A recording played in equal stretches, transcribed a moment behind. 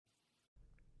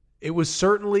It was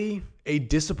certainly a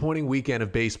disappointing weekend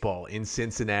of baseball in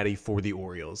Cincinnati for the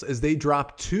Orioles as they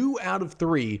dropped 2 out of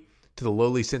 3 to the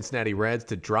lowly Cincinnati Reds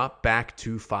to drop back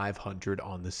to 500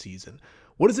 on the season.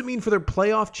 What does it mean for their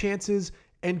playoff chances,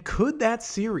 and could that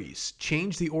series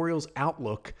change the Orioles'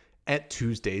 outlook at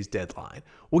Tuesday's deadline?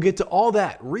 We'll get to all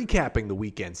that, recapping the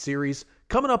weekend series,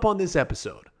 coming up on this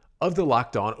episode of the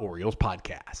Locked On Orioles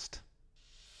podcast.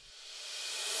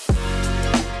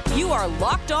 You are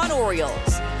Locked On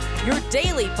Orioles, your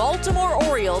daily Baltimore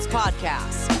Orioles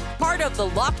podcast. Part of the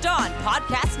Locked On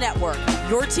Podcast Network,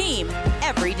 your team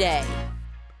every day.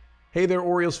 Hey there,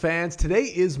 Orioles fans. Today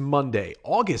is Monday,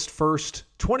 August 1st,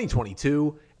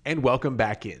 2022, and welcome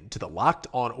back in to the Locked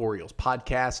On Orioles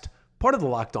podcast, part of the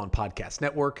Locked On Podcast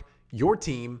Network, your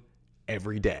team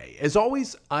every day. As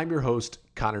always, I'm your host,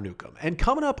 Connor Newcomb. And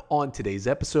coming up on today's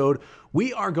episode,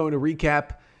 we are going to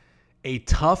recap a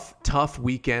tough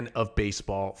weekend of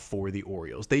baseball for the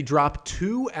Orioles. They dropped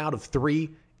 2 out of 3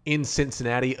 in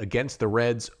Cincinnati against the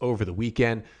Reds over the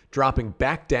weekend, dropping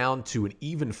back down to an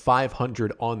even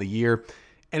 500 on the year.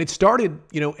 And it started,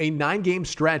 a 9-game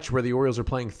stretch where the Orioles are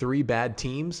playing 3 bad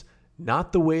teams,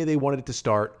 not the way they wanted it to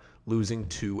start, losing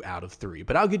 2 out of 3.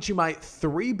 But I'll get you my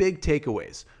 3 big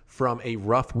takeaways from a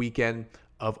rough weekend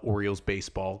of Orioles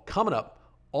baseball coming up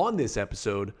on this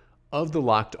episode of the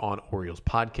Locked On Orioles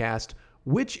podcast,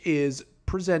 which is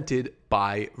presented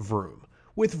by Vroom.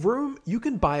 With Vroom, you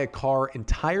can buy a car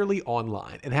entirely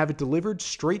online and have it delivered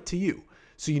straight to you,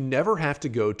 so you never have to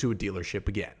go to a dealership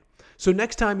again. So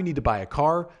next time you need to buy a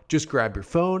car, just grab your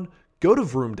phone, go to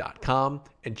vroom.com,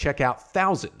 and check out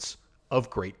thousands of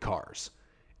great cars.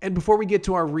 And before we get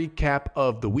to our recap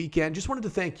of the weekend, just wanted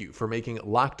to thank you for making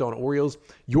Locked On Orioles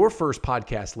your first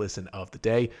podcast listen of the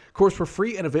day. Of course, we're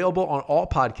free and available on all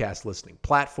podcast listening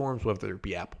platforms, whether it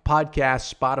be Apple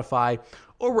Podcasts, Spotify,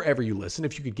 or wherever you listen.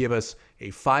 If you could give us a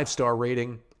 5-star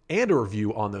rating and a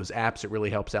review on those apps, it really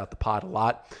helps out the pod a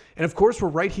lot. And of course, we're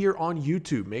right here on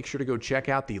YouTube. Make sure to go check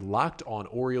out the Locked On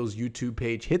Orioles YouTube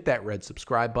page. Hit that red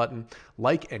subscribe button,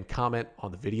 like and comment on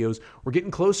the videos. We're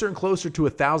getting closer and closer to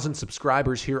 1,000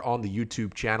 subscribers here on the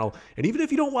YouTube channel. And even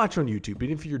if you don't watch on YouTube,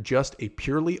 even if you're just a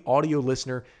purely audio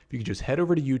listener, if you could just head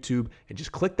over to YouTube and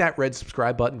just click that red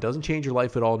subscribe button, doesn't change your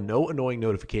life at all, no annoying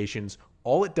notifications.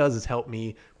 All it does is help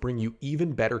me bring you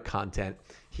even better content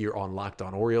here on Locked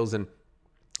On Orioles. And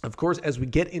of course, as we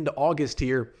get into August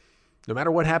here, no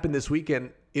matter what happened this weekend,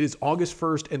 it is August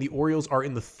 1st and the Orioles are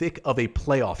in the thick of a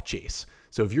playoff chase.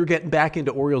 So if you're getting back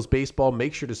into Orioles baseball,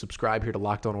 make sure to subscribe here to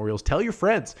Locked On Orioles. Tell your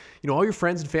friends, all your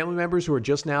friends and family members who are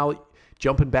just now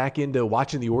jumping back into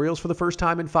watching the Orioles for the first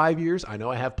time in 5 years. I know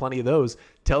I have plenty of those.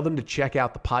 Tell them to check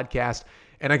out the podcast.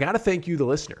 And I got to thank you, the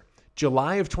listener.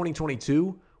 July of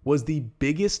 2022 was the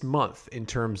biggest month in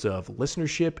terms of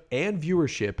listenership and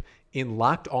viewership in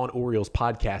Locked On Orioles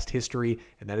podcast history,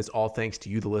 and that is all thanks to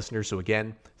you, the listener. So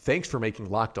again, thanks for making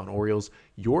Locked On Orioles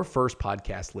your first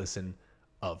podcast listen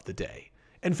of the day.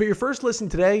 And for your first listen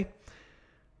today,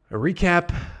 a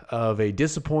recap of a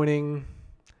disappointing,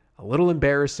 a little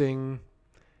embarrassing,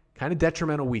 kind of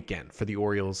detrimental weekend for the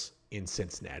Orioles in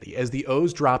Cincinnati, as the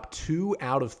O's dropped 2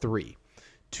 out of 3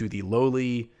 to the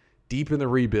lowly, deep in the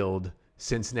rebuild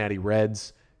Cincinnati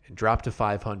Reds and dropped to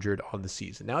 500 on the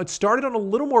season. Now, it started on a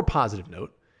little more positive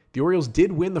note. The Orioles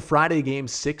did win the Friday game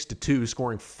 6-2,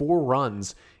 scoring 4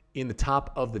 runs in the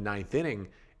top of the 9th inning.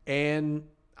 And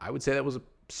I would say that was a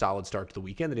solid start to the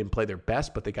weekend. They didn't play their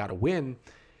best, but they got a win.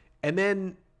 And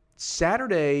then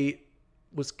Saturday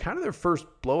was kind of their first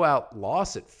blowout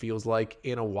loss, it feels like,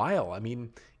 in a while. I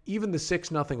mean, even the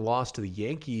 6-0 loss to the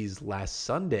Yankees last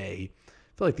Sunday,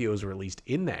 I feel like the O's were at least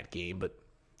in that game, but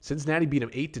Cincinnati beat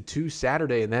them 8-2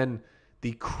 Saturday, and then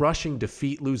the crushing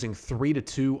defeat, losing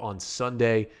 3-2 on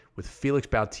Sunday with Felix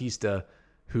Bautista,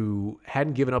 who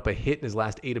hadn't given up a hit in his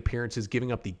last 8 appearances,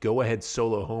 giving up the go-ahead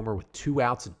solo homer with 2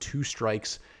 outs and 2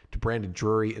 strikes to Brandon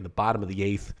Drury in the bottom of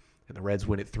the 8th, and the Reds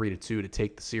win it 3-2 to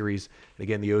take the series. And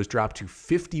again, the O's dropped to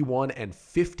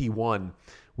 51-51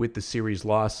 with the series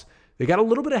loss. They got a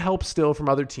little bit of help still from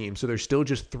other teams, so they're still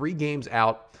just 3 games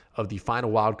out of the final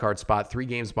wild card spot, 3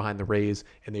 games behind the Rays,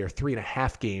 and they are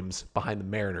 3.5 games behind the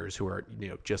Mariners, who are,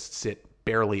 just sit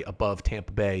barely above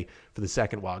Tampa Bay for the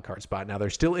second wild card spot. Now they're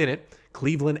still in it.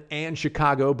 Cleveland and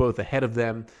Chicago both ahead of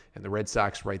them, and the Red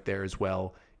Sox right there as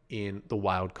well in the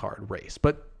wild card race.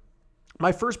 But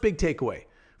my first big takeaway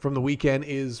from the weekend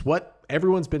is what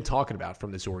everyone's been talking about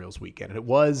from this Orioles weekend, and it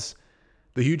was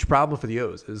the huge problem for the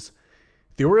O's is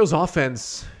the Orioles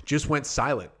offense just went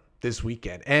silent this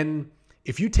weekend. And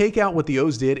if you take out what the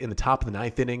O's did in the top of the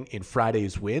 9th inning in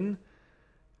Friday's win,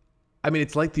 I mean,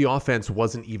 it's like the offense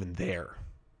wasn't even there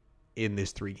in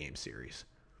this 3-game series.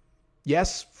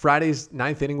 Yes, Friday's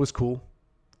ninth inning was cool.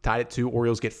 Tied at 2.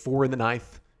 Orioles get 4 in the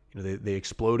ninth. They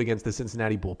explode against the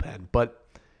Cincinnati bullpen. But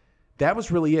that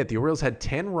was really it. The Orioles had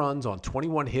 10 runs on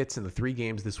 21 hits in the 3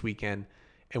 games this weekend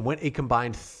and went a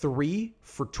combined 3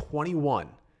 for 21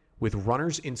 with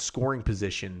runners in scoring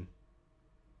position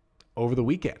over the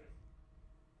weekend.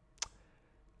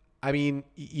 I mean,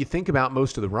 you think about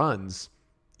most of the runs,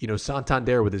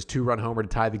 Santander with his 2-run homer to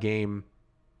tie the game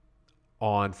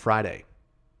on Friday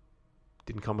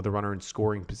didn't come with a runner in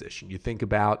scoring position. You think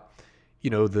about,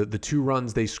 the 2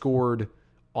 runs they scored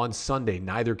on Sunday,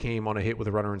 neither came on a hit with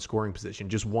a runner in scoring position.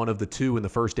 Just one of the 2 in the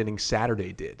first inning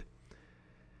Saturday did.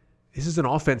 This is an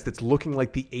offense that's looking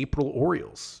like the April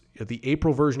Orioles. The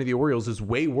April version of the Orioles is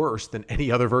way worse than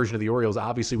any other version of the Orioles,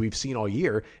 obviously, we've seen all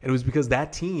year. And it was because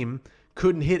that team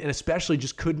couldn't hit and especially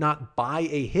just could not buy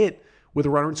a hit with a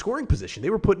runner in scoring position.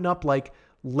 They were putting up like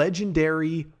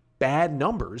legendary bad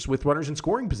numbers with runners in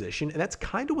scoring position, and that's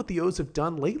kind of what the O's have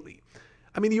done lately.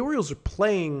 I mean, the Orioles are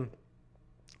playing,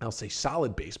 I'll say,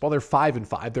 solid baseball. They're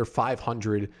 5-5. They're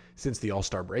 500 since the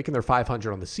All-Star break, and they're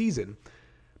 500 on the season.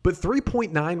 But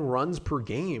 3.9 runs per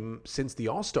game since the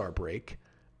All-Star break.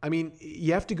 I mean,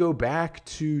 you have to go back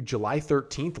to July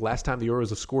 13th, the last time the Orioles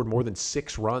have scored more than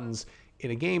 6 runs in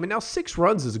a game. And now 6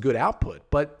 runs is a good output,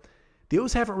 but the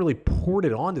O's haven't really poured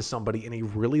it on to somebody in a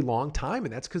really long time,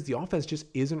 and that's because the offense just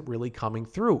isn't really coming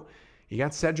through. You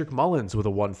got Cedric Mullins with a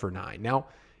 1 for 9. Now,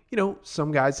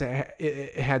 some guys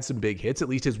had some big hits. At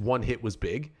least his 1 hit was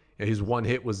big. His 1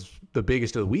 hit was the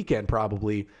biggest of the weekend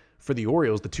probably for the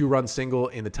Orioles. The 2-run single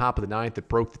in the top of the 9th that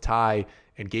broke the tie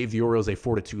and gave the Orioles a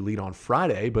 4-2 lead on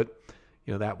Friday, but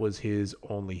that was his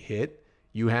only hit.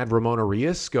 You had Ramon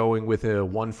Arias going with a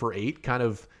 1 for 8, kind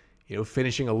of,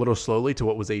 finishing a little slowly to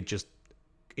what was a just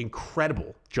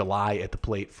incredible July at the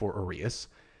plate for Arias.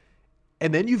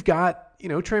 And then you've got,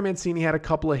 Trey Mancini had a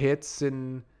couple of hits,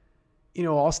 and,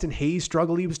 Austin Hayes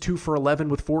struggled. He was 2 for 11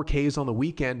 with 4 Ks on the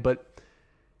weekend. But,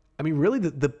 I mean, really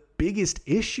the biggest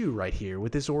issue right here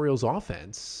with this Orioles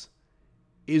offense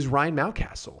is Ryan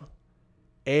Mountcastle.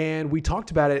 And we talked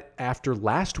about it after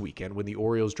last weekend when the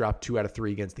Orioles dropped 2 out of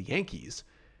 3 against the Yankees.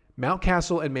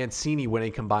 Mountcastle and Mancini went a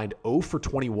combined 0 for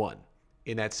 21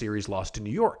 in that series loss to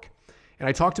New York. And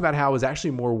I talked about how I was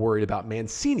actually more worried about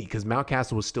Mancini because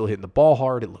Mountcastle was still hitting the ball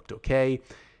hard. It looked okay.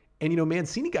 And,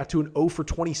 Mancini got to an 0 for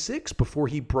 26 before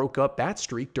he broke up that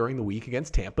streak during the week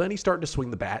against Tampa, and he started to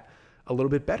swing the bat a little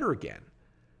bit better again.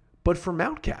 But for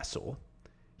Mountcastle,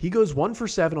 he goes 1 for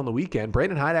 7 on the weekend.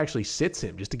 Brandon Hyde actually sits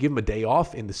him just to give him a day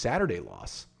off in the Saturday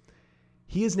loss.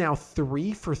 He is now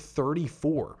 3 for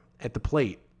 34 at the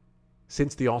plate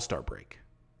since the All-Star break.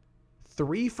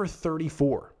 3 for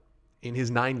 34 in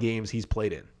his 9 games he's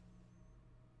played in.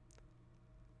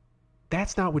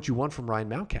 That's not what you want from Ryan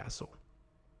Mountcastle.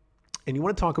 And you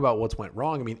want to talk about what's went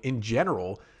wrong. I mean, in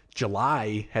general,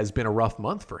 July has been a rough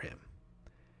month for him.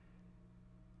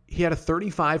 He had a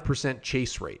 35%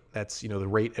 chase rate. That's, the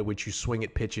rate at which you swing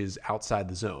at pitches outside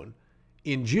the zone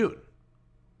in June.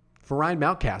 For Ryan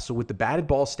Mountcastle, with the batted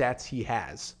ball stats he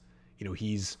has,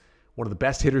 he's one of the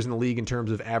best hitters in the league in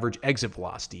terms of average exit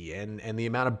velocity and the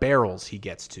amount of barrels he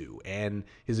gets to and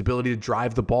his ability to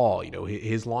drive the ball,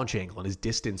 his launch angle and his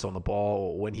distance on the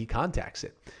ball when he contacts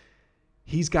it.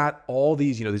 He's got all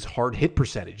these, these hard hit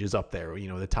percentages up there,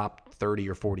 the top 30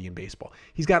 or 40 in baseball.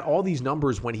 He's got all these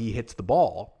numbers when he hits the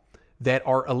ball that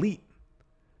are elite.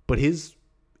 But his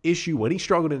issue when he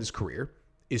struggled in his career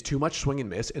is too much swing and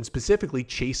miss, and specifically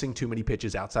chasing too many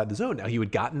pitches outside the zone. Now, he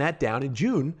had gotten that down in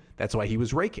June. That's why he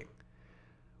was raking.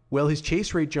 Well, his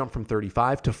chase rate jumped from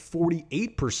 35 to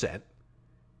 48%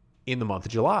 in the month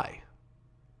of July.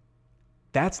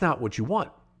 That's not what you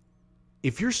want.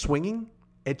 If you're swinging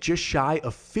at just shy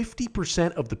of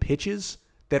 50% of the pitches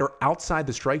that are outside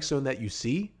the strike zone that you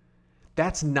see,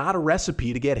 that's not a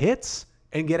recipe to get hits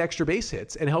and get extra base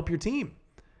hits and help your team.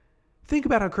 Think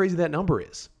about how crazy that number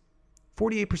is.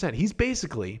 48%. He's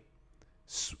basically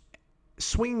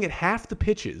swinging at half the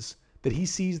pitches that he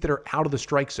sees that are out of the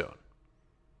strike zone.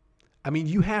 I mean,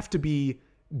 you have to be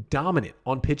dominant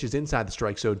on pitches inside the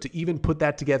strike zone to even put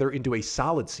that together into a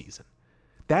solid season.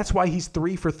 That's why he's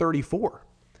 3 for 34.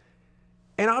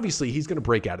 And obviously, he's going to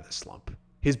break out of this slump.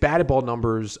 His batted ball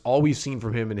numbers, all we've seen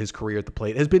from him in his career at the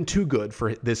plate, has been too good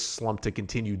for this slump to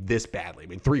continue this badly. I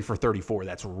mean, 3 for 34,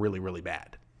 that's really, really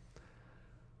bad.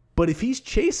 But if he's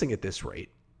chasing at this rate,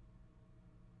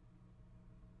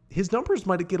 his numbers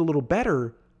might get a little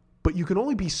better, but you can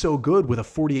only be so good with a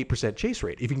 48% chase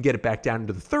rate. If you can get it back down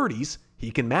into the 30s,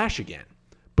 he can mash again.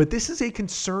 But this is a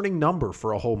concerning number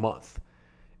for a whole month.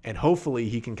 And hopefully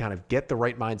he can kind of get the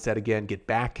right mindset again, get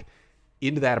back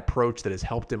into that approach that has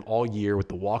helped him all year with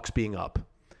the walks being up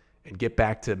and get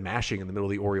back to mashing in the middle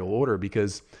of the Oriole order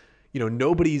because,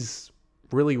 nobody's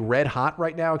really red hot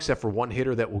right now except for one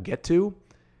hitter that we'll get to.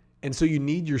 And so you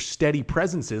need your steady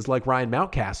presences like Ryan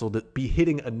Mountcastle to be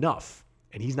hitting enough,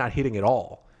 and he's not hitting at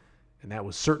all. And that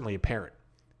was certainly apparent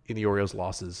in the Orioles'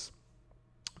 losses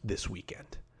this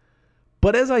weekend.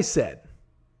 But as I said,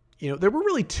 there were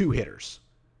really two hitters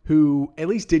who at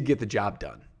least did get the job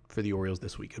done for the Orioles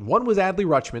this weekend. One was Adley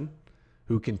Rutschman,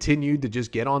 who continued to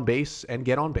just get on base and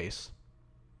get on base.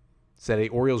 Set a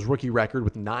Orioles rookie record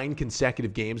with 9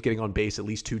 consecutive games getting on base at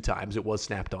least 2 times. It was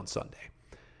snapped on Sunday.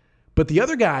 But the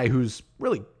other guy who's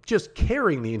really just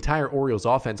carrying the entire Orioles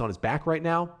offense on his back right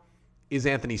now is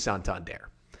Anthony Santander.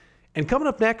 And coming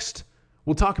up next,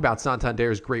 we'll talk about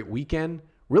Santander's great weekend,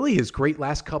 really his great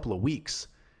last couple of weeks,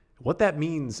 what that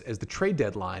means as the trade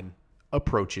deadline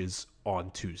approaches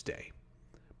on Tuesday.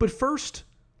 But first,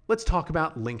 let's talk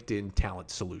about LinkedIn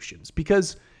Talent Solutions,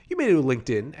 because you may know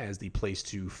LinkedIn as the place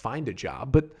to find a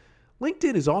job, but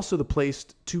LinkedIn is also the place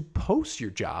to post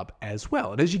your job as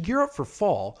well. And as you gear up for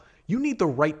fall, you need the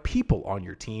right people on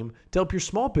your team to help your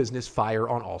small business fire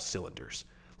on all cylinders.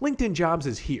 LinkedIn Jobs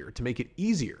is here to make it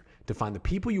easier to find the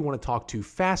people you want to talk to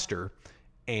faster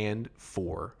and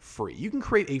for free. You can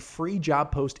create a free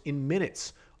job post in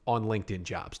minutes on LinkedIn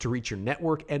Jobs to reach your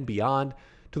network and beyond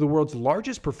to the world's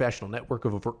largest professional network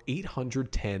of over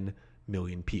 810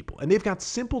 million people. And they've got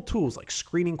simple tools like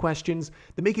screening questions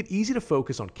that make it easy to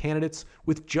focus on candidates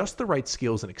with just the right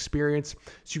skills and experience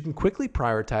so you can quickly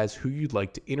prioritize who you'd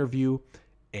like to interview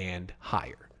and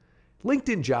hire.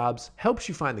 LinkedIn Jobs helps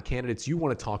you find the candidates you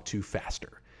want to talk to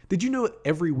faster. Did you know that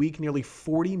every week nearly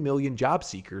 40 million job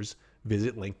seekers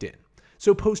visit LinkedIn?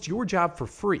 So post your job for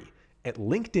free at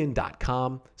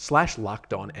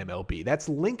linkedin.com/lockedonmlb. That's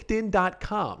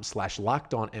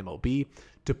linkedin.com/lockedonmlb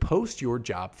to post your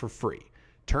job for free.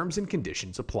 Terms and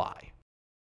conditions apply.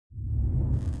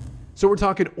 So we're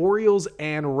talking Orioles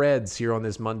and Reds here on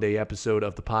this Monday episode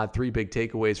of the pod. 3 big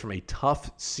takeaways from a tough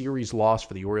series loss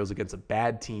for the Orioles against a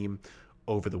bad team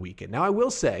over the weekend. Now, I will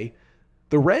say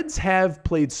the Reds have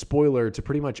played spoiler to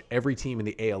pretty much every team in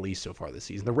the AL East so far this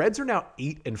season. The Reds are now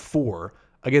 8-4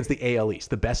 against the AL East,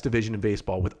 the best division in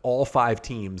baseball, with all 5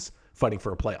 teams fighting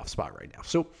for a playoff spot right now.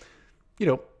 So,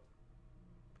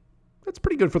 that's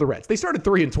pretty good for the Reds. They started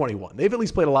 3-21. They've at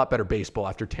least played a lot better baseball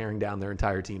after tearing down their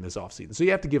entire team this offseason. So you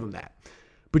have to give them that.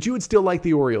 But you would still like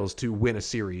the Orioles to win a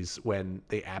series when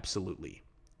they absolutely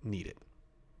need it.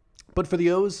 But for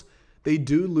the O's, they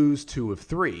do lose 2 of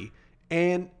 3.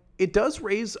 And it does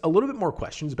raise a little bit more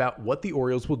questions about what the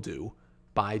Orioles will do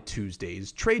by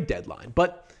Tuesday's trade deadline.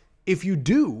 But if you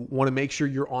do want to make sure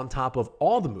you're on top of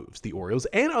all the moves the Orioles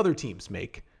and other teams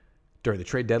make during the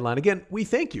trade deadline, again, we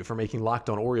thank you for making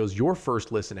Locked On Orioles your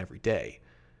first listen every day.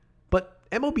 But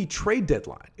MLB trade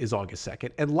deadline is August 2nd,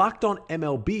 and Locked On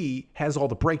MLB has all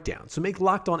the breakdowns. So make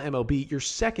Locked On MLB your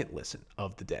second listen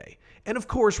of the day. And of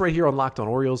course, right here on Locked On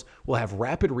Orioles, we'll have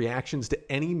rapid reactions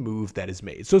to any move that is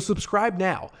made. So subscribe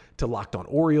now to Locked On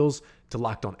Orioles, to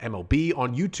Locked On MLB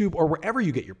on YouTube or wherever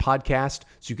you get your podcast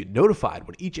so you get notified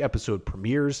when each episode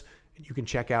premieres, and you can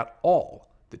check out all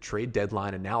the trade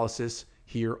deadline analysis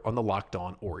here on the Locked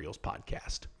On Orioles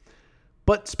podcast.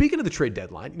 But speaking of the trade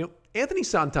deadline, Anthony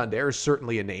Santander is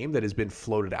certainly a name that has been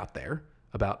floated out there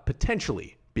about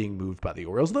potentially being moved by the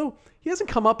Orioles, though he hasn't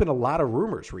come up in a lot of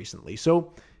rumors recently.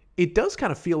 So it does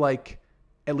kind of feel like,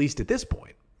 at least at this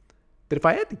point, that if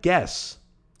I had to guess,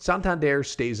 Santander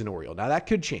stays an Oriole. Now that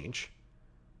could change,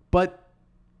 but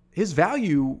his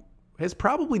value has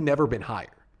probably never been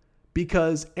higher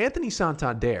because Anthony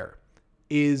Santander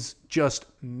is just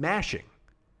mashing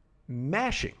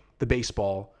the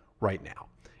baseball right now.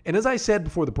 And as I said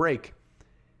before the break,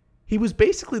 he was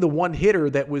basically the one hitter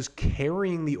that was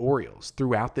carrying the Orioles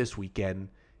throughout this weekend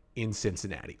in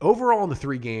Cincinnati. Overall in the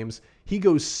 3 games, he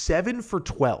goes 7 for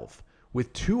 12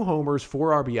 with 2 homers,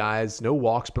 4 RBIs, no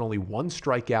walks, but only 1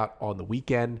 strikeout on the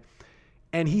weekend.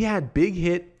 And he had big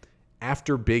hit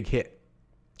after big hit.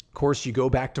 Of course, you go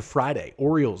back to Friday.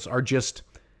 Orioles are just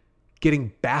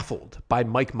getting baffled by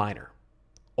Mike Minor.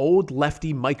 Old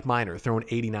lefty Mike Minor throwing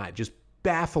 89, just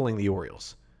baffling the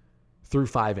Orioles through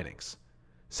 5 innings.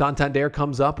 Santander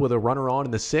comes up with a runner on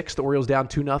in the 6th. The Orioles down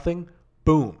 2-0.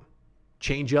 Boom.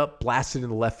 Change up, blasted in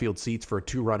the left field seats for a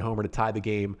 2-run homer to tie the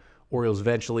game. Orioles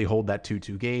eventually hold that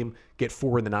 2-2 game, get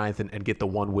 4 in the 9th, and get the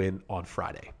 1 win on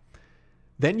Friday.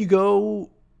 Then you go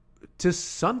to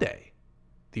Sunday.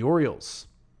 The Orioles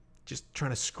just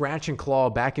trying to scratch and claw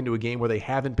back into a game where they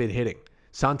haven't been hitting.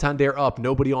 Santander up,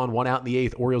 nobody on, 1 out in the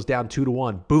 8th. Orioles down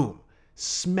 2-1. Boom.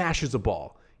 Smashes a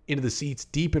ball into the seats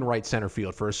deep in right center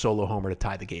field for a solo homer to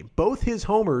tie the game. Both his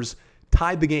homers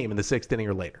tied the game in the 6th inning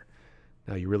or later.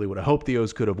 Now, you really would have hoped the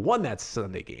O's could have won that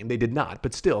Sunday game. They did not,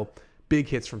 but still, big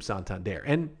hits from Santander.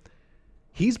 And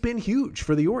he's been huge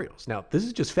for the Orioles. Now, this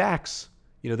is just facts.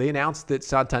 They announced that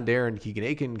Santander and Keegan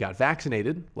Akin got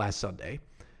vaccinated last Sunday.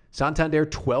 Santander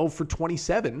 12 for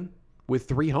 27 with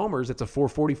 3 homers. That's a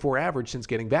 .444 average since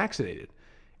getting vaccinated.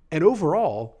 And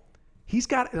overall, he's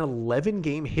got an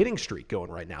 11-game hitting streak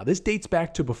going right now. This dates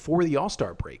back to before the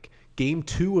All-Star break. Game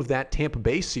 2 of that Tampa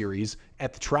Bay series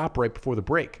at the Trop right before the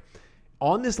break.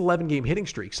 On this 11-game hitting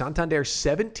streak, Santander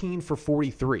 17 for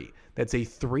 43. That's a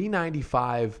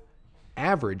 .395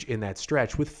 average in that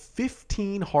stretch with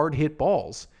 15 hard hit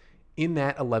balls in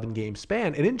that 11-game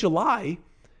span. And in July,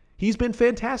 he's been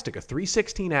fantastic. A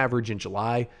 .316 average in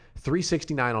July,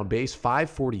 .369 on base,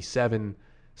 .547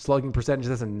 slugging percentage.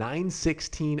 That's a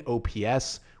 .916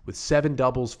 OPS with 7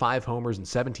 doubles, 5 homers, and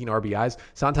 17 RBIs.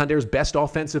 Santander's best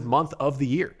offensive month of the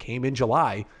year came in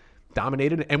July,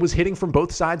 dominated, and was hitting from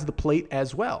both sides of the plate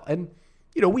as well. And,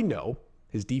 we know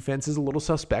his defense is a little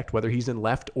suspect, whether he's in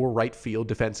left or right field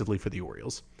defensively for the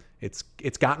Orioles. It's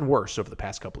gotten worse over the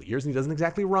past couple of years, and he doesn't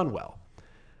exactly run well.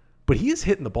 But he is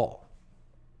hitting the ball.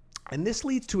 And this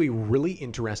leads to a really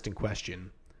interesting question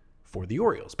for the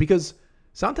Orioles, because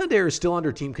Santander is still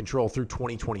under team control through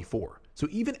 2024. So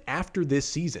even after this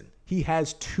season, he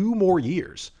has 2 more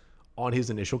years on his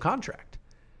initial contract.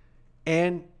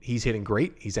 And he's hitting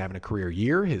great. He's having a career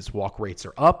year. His walk rates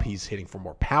are up. He's hitting for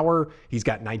more power. He's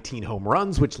got 19 home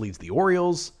runs, which leads the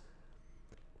Orioles.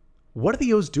 What do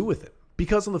the O's do with him?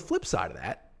 Because on the flip side of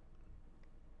that,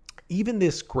 even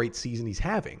this great season he's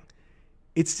having,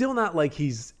 it's still not like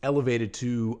he's elevated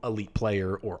to elite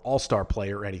player or all-star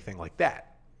player or anything like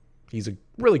that. He's a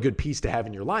really good piece to have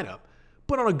in your lineup.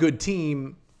 But on a good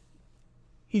team,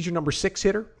 he's your number 6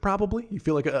 hitter, probably. You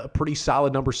feel like a pretty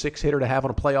solid number 6 hitter to have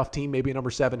on a playoff team, maybe a number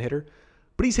 7 hitter.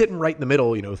 But he's hitting right in the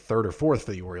middle, 3rd or 4th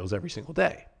for the Orioles every single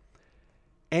day.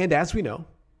 And as we know,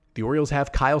 the Orioles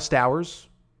have Kyle Stowers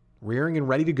rearing and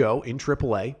ready to go in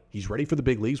AAA. He's ready for the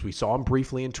big leagues. We saw him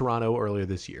briefly in Toronto earlier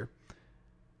this year.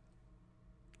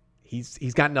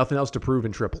 He's got nothing else to prove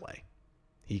in AAA.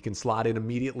 He can slot in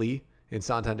immediately in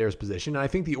Santander's position. And I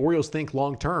think the Orioles think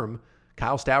long-term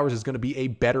Kyle Stowers is going to be a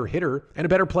better hitter and a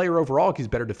better player overall because he's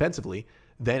better defensively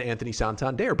than Anthony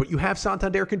Santander. But you have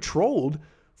Santander controlled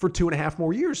for 2.5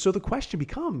 more years. So the question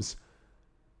becomes,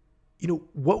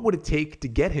 what would it take to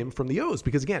get him from the O's?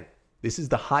 Because again, this is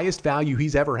the highest value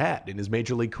he's ever had in his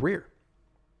major league career.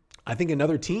 I think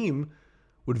another team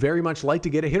would very much like to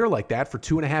get a hitter like that for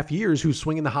 2.5 years who's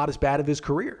swinging the hottest bat of his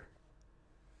career.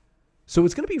 So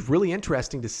it's going to be really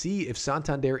interesting to see if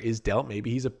Santander is dealt. Maybe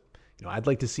he's I'd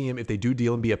like to see him, if they do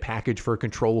deal him, be a package for a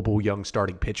controllable young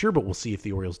starting pitcher, but we'll see if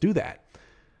the Orioles do that.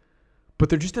 But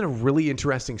they're just in a really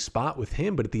interesting spot with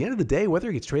him. But at the end of the day, whether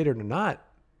he gets traded or not,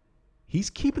 he's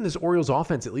keeping this Orioles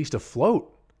offense at least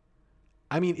afloat.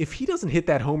 I mean, if he doesn't hit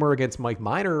that homer against Mike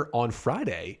Minor on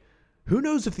Friday, who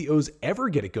knows if the O's ever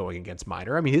get it going against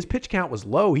Minor? I mean, his pitch count was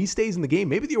low. He stays in the game.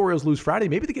 Maybe the Orioles lose Friday.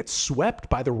 Maybe they get swept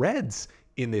by the Reds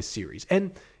in this series.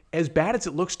 And as bad as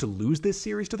it looks to lose this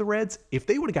series to the Reds, if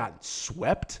they would have gotten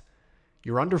swept,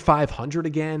 you're under 500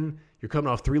 again. You're coming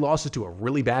off 3 losses to a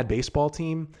really bad baseball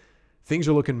team. Things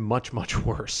are looking much, much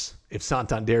worse if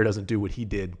Santander doesn't do what he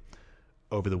did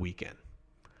over the weekend.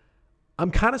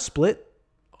 I'm kind of split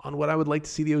on what I would like to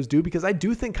see the O's do because I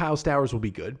do think Kyle Stowers will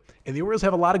be good. And the Orioles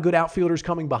have a lot of good outfielders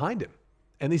coming behind him.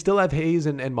 And they still have Hayes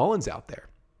and Mullins out there.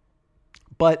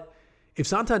 But if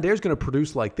Santander is going to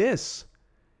produce like this,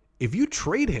 if you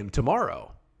trade him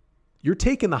tomorrow, you're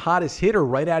taking the hottest hitter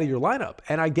right out of your lineup.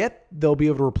 And I get they'll be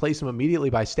able to replace him immediately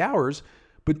by Stowers,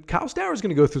 but Kyle Stowers is going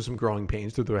to go through some growing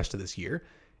pains through the rest of this year.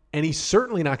 And he's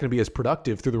certainly not going to be as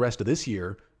productive through the rest of this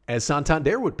year as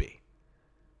Santander would be.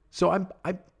 So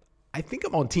I think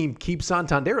I'm on team keep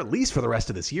Santander at least for the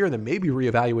rest of this year and then maybe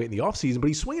reevaluate in the offseason. But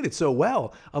he's swinging it so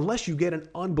well, unless you get an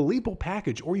unbelievable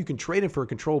package or you can trade him for a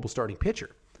controllable starting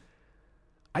pitcher.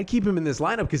 I'd keep him in this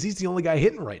lineup because he's the only guy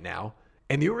hitting right now.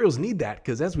 And the Orioles need that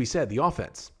because, as we said, the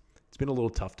offense, it's been a little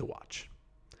tough to watch.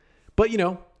 But,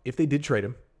 if they did trade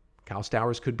him, Kyle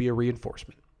Stowers could be a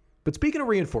reinforcement. But speaking of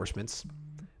reinforcements,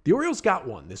 the Orioles got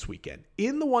one this weekend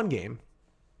in the one game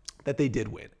that they did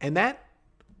win. And that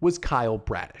was Kyle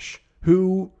Bradish,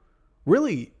 who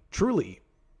really, truly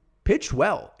pitched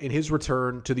well in his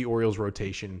return to the Orioles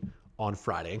rotation on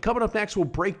Friday. And coming up next, we'll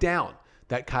break down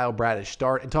that Kyle Bradish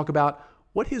start and talk about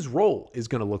what his role is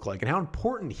going to look like and how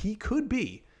important he could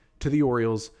be to the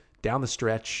Orioles down the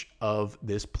stretch of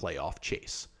this playoff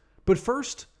chase. But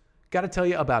first, got to tell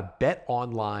you about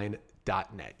BetOnline.net.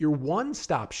 BetOnline.net, your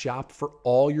one-stop shop for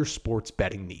all your sports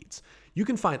betting needs. You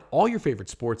can find all your favorite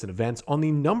sports and events on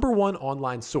the #1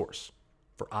 online source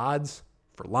for odds,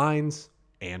 for lines,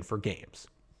 and for games.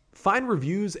 Find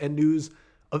reviews and news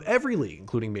of every league,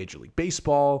 including Major League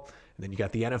Baseball. And then you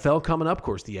got the NFL coming up, of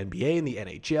course, the NBA and the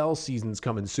NHL. Season's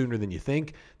coming sooner than you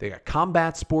think. They got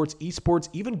combat sports, esports,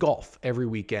 even golf every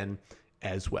weekend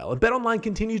as well. And BetOnline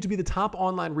continues to be the top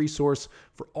online resource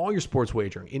for all your sports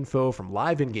wagering info, from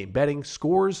live in-game betting,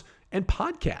 scores, and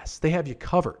podcasts. They have you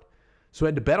covered. So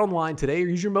head to BetOnline today or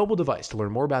use your mobile device to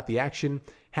learn more about the action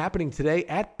happening today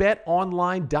at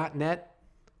BetOnline.net,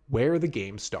 where the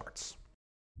game starts.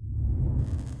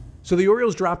 So the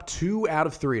Orioles dropped 2 out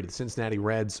of 3 to the Cincinnati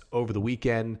Reds over the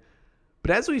weekend.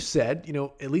 But as we said,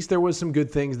 at least there was some good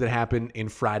things that happened in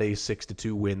Friday's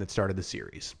 6-2 win that started the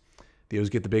series. The O's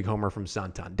get the big homer from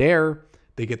Santander.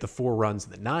 They get the 4 runs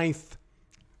in the 9th.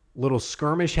 Little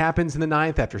skirmish happens in the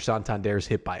 9th after Santander's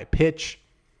hit by a pitch.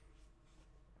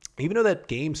 Even though that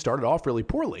game started off really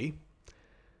poorly,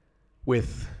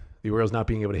 with the Orioles not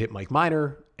being able to hit Mike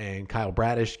Minor and Kyle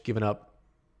Bradish giving up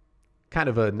kind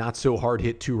of a not-so-hard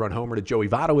hit 2-run homer to Joey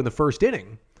Votto in the first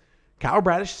inning, Kyle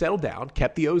Bradish settled down,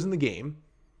 kept the O's in the game,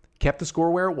 kept the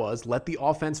score where it was, let the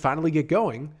offense finally get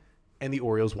going, and the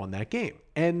Orioles won that game.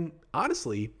 And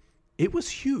honestly, it was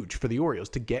huge for the Orioles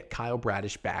to get Kyle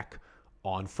Bradish back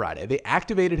on Friday. They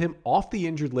activated him off the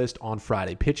injured list on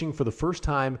Friday, pitching for the first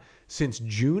time since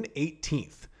June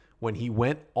 18th, when he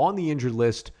went on the injured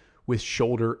list with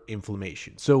shoulder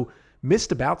inflammation. So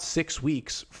missed about 6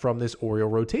 weeks from this Oriole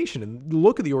rotation. And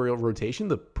look at the Oriole rotation,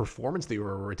 the performance of the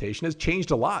Oriole rotation has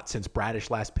changed a lot since Bradish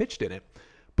last pitched in it.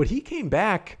 But he came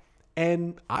back,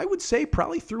 and I would say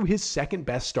probably threw his second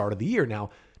best start of the year. Now,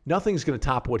 nothing's going to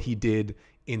top what he did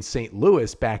in St.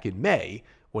 Louis back in May,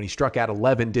 when he struck out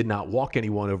 11, did not walk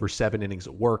anyone over 7 innings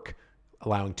of work,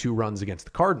 allowing 2 runs against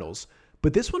the Cardinals.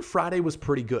 But this one Friday was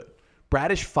pretty good.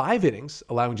 Bradish, 5 innings,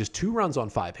 allowing just 2 runs on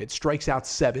 5 hits, strikes out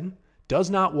 7, does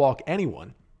not walk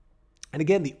anyone. And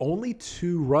again, the only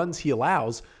 2 runs he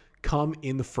allows come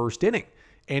in the first inning.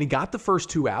 And he got the first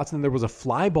 2 outs, and then there was a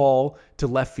fly ball to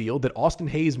left field that Austin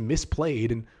Hayes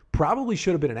misplayed and probably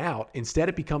should have been an out. Instead,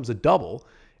 it becomes a double.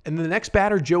 And then the next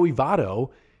batter, Joey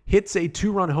Votto, hits a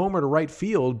 2-run homer to right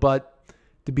field, but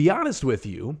to be honest with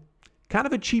you, kind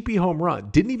of a cheapy home run.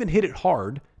 Didn't even hit it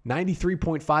hard.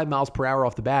 93.5 miles per hour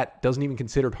off the bat, doesn't even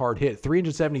considered hard hit.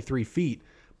 373 feet,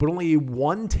 but only a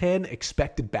 110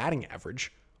 expected batting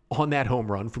average on that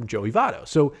home run from Joey Votto.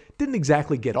 So didn't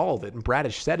exactly get all of it, and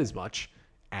Bradish said as much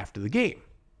after the game.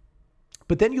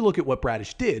 But then you look at what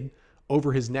Bradish did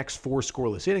over his next 4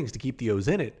 scoreless innings to keep the O's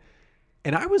in it,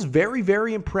 and I was very,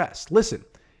 very impressed. Listen,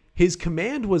 his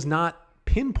command was not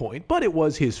pinpoint, but it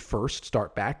was his first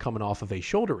start back coming off of a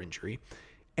shoulder injury.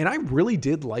 And I really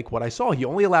did like what I saw. He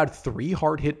only allowed 3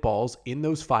 hard hit balls in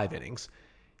those 5 innings.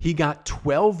 He got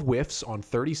 12 whiffs on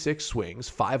 36 swings,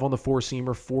 5 on the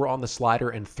 4-seamer, 4 on the slider,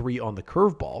 and 3 on the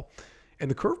curveball.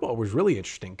 And the curveball was really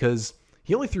interesting because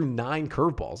he only threw 9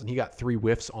 curveballs and he got 3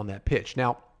 whiffs on that pitch.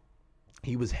 Now,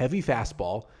 he was heavy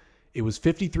fastball. It was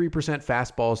 53%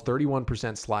 fastballs,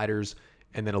 31% sliders,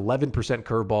 and then 11%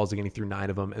 curveballs. Again, he threw 9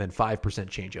 of them, and then 5%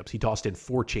 changeups. He tossed in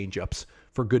 4 changeups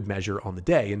for good measure on the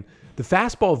day. And the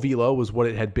fastball velo was what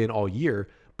it had been all year.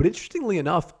 But interestingly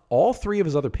enough, all 3 of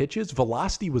his other pitches,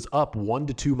 velocity was up 1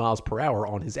 to 2 miles per hour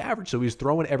on his average. So he was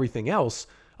throwing everything else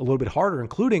a little bit harder,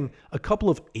 including a couple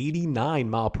of 89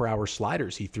 mile per hour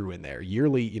sliders he threw in there.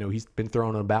 Yearly, he's been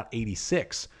throwing about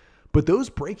 86. But those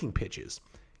breaking pitches,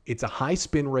 it's a high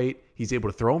spin rate. He's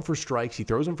able to throw them for strikes. He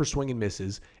throws them for swing and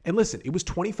misses. And listen, it was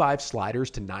 25 sliders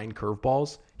to 9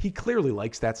 curveballs. He clearly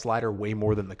likes that slider way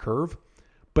more than the curve.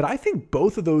 But I think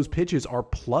both of those pitches are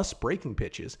plus breaking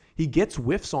pitches. He gets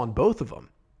whiffs on both of them.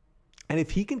 And if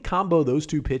he can combo those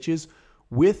 2 pitches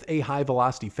with a high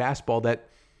velocity fastball that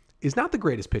is not the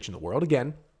greatest pitch in the world.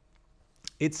 Again,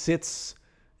 it sits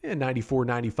 94,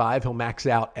 95. He'll max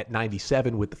out at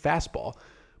 97 with the fastball.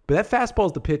 But that fastball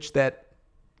is the pitch that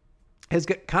has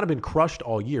kind of been crushed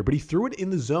all year. But he threw it in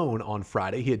the zone on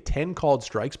Friday. He had 10 called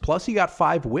strikes, plus he got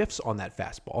 5 whiffs on that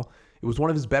fastball. It was one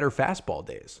of his better fastball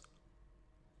days.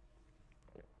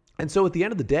 And so at the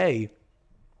end of the day,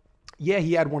 yeah,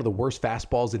 he had one of the worst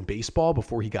fastballs in baseball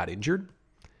before he got injured.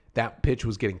 That pitch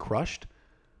was getting crushed.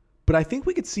 But I think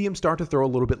we could see him start to throw a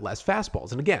little bit less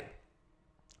fastballs. And again,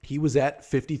 he was at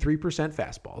 53%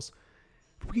 fastballs.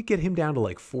 If we could get him down to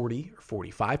like 40 or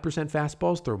 45%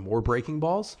 fastballs, throw more breaking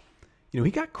balls.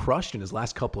 He got crushed in his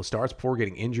last couple of starts before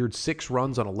getting injured. 6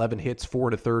 runs on 11 hits,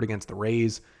 4 1/3 against the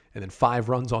Rays, and then 5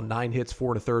 runs on 9 hits,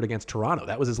 4 1/3 against Toronto.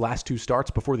 That was his last 2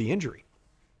 starts before the injury.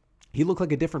 He looked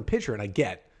like a different pitcher, and I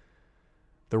get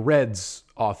The Reds'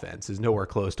 offense is nowhere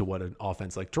close to what an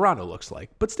offense like Toronto looks like.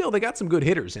 But still, they got some good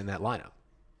hitters in that lineup.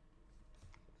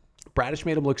 Bradish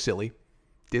made him look silly.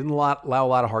 Didn't allow a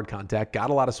lot of hard contact. Got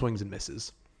a lot of swings and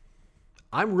misses.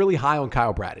 I'm really high on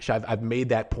Kyle Bradish. I've made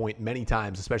that point many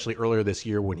times, especially earlier this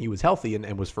year when he was healthy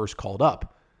and was first called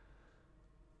up.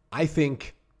 I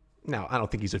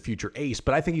don't think he's a future ace,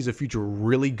 but I think he's a future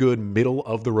really good middle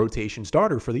of the rotation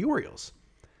starter for the Orioles.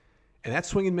 And that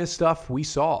swing and miss stuff we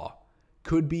saw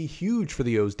could be huge for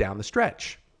the O's down the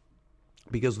stretch.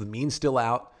 Because with Means still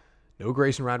out, no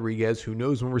Grayson Rodriguez, who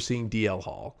knows when we're seeing DL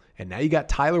Hall. And now you got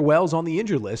Tyler Wells on the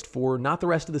injured list for not the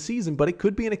rest of the season, but it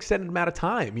could be an extended amount of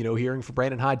time. Hearing from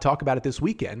Brandon Hyde talk about it this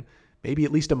weekend, maybe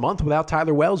at least a month without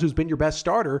Tyler Wells, who's been your best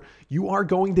starter, you are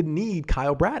going to need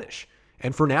Kyle Bradish.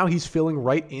 And for now, he's filling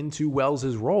right into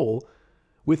Wells' role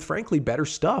with, frankly, better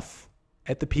stuff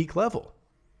at the peak level.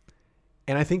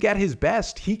 And I think at his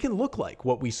best, he can look like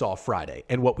what we saw Friday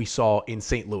and what we saw in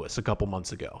St. Louis a couple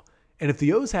months ago. And if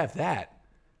the O's have that,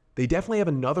 they definitely have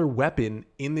another weapon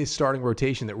in this starting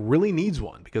rotation that really needs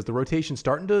one, because the rotation's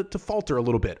starting to falter a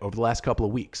little bit over the last couple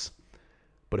of weeks.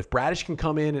 But if Bradish can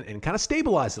come in and kind of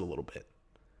stabilize it a little bit,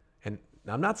 and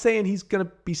I'm not saying he's going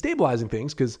to be stabilizing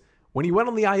things, because when he went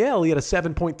on the IL, he had a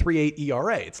 7.38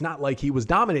 ERA. It's not like he was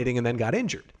dominating and then got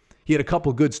injured. He had a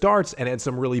couple good starts and had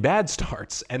some really bad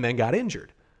starts and then got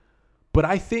injured. But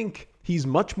I think he's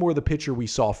much more the pitcher we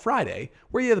saw Friday,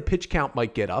 where the pitch count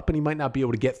might get up and he might not be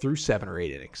able to get through 7 or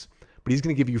 8 innings. But he's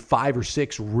going to give you 5 or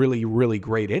 6 really, really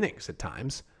great innings at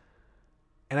times.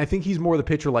 And I think he's more the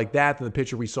pitcher like that than the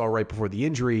pitcher we saw right before the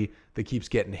injury that keeps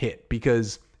getting hit.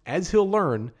 Because as he'll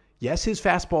learn, yes, his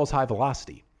fastball is high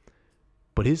velocity,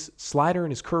 but his slider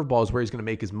and his curveball is where he's going to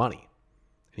make his money.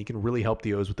 And he can really help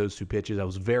the O's with those 2 pitches. I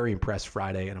was very impressed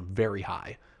Friday, and I'm very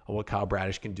high on what Kyle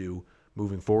Bradish can do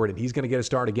moving forward. And he's going to get a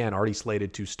start again, already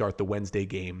slated to start the Wednesday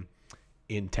game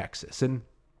in Texas. And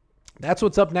that's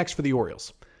what's up next for the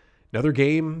Orioles. Another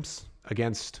games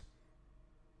against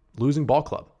losing ball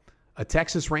club. A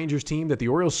Texas Rangers team that the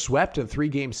Orioles swept in a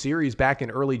 3-game series back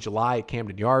in early July at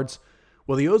Camden Yards.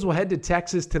 Well, the O's will head to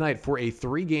Texas tonight for a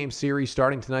 3-game series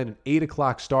starting tonight, an 8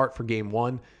 o'clock start for Game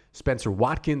 1. Spencer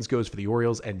Watkins goes for the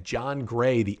Orioles, and John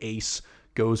Gray, the ace,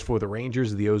 goes for the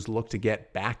Rangers. The O's look to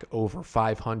get back over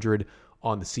 500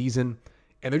 on the season,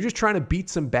 and they're just trying to beat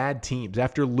some bad teams.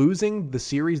 After losing the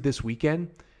series this weekend,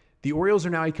 the Orioles are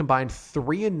now a combined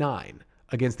 3-9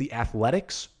 against the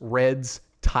Athletics, Reds,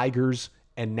 Tigers,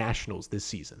 and Nationals this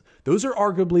season. Those are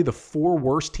arguably the 4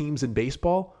 worst teams in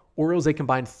baseball. Orioles, they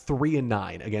combined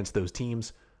 3-9 against those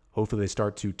teams. Hopefully they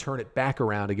start to turn it back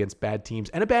around against bad teams,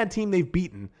 and a bad team they've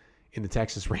beaten in the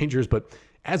Texas Rangers. But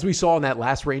as we saw in that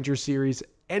last Rangers series,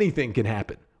 anything can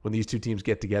happen when these 2 teams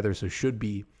get together, so should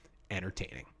be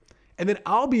entertaining. And then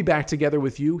I'll be back together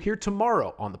with you here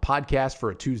tomorrow on the podcast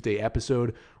for a Tuesday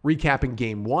episode, recapping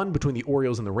Game 1 between the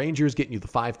Orioles and the Rangers, getting you the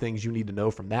 5 things you need to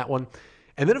know from that one.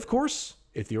 And then, of course,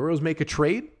 if the Orioles make a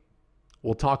trade,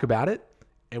 we'll talk about it.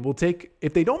 And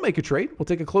if they don't make a trade, we'll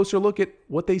take a closer look at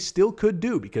what they still could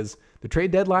do, because the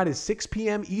trade deadline is 6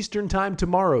 p.m. Eastern time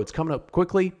tomorrow. It's coming up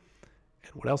quickly.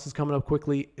 And what else is coming up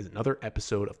quickly is another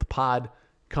episode of the pod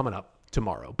coming up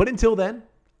tomorrow. But until then,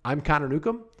 I'm Connor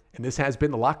Newcomb, and this has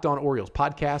been the Locked On Orioles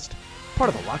podcast, part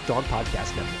of the Locked On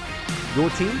Podcast Network. Your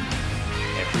team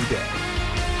every day.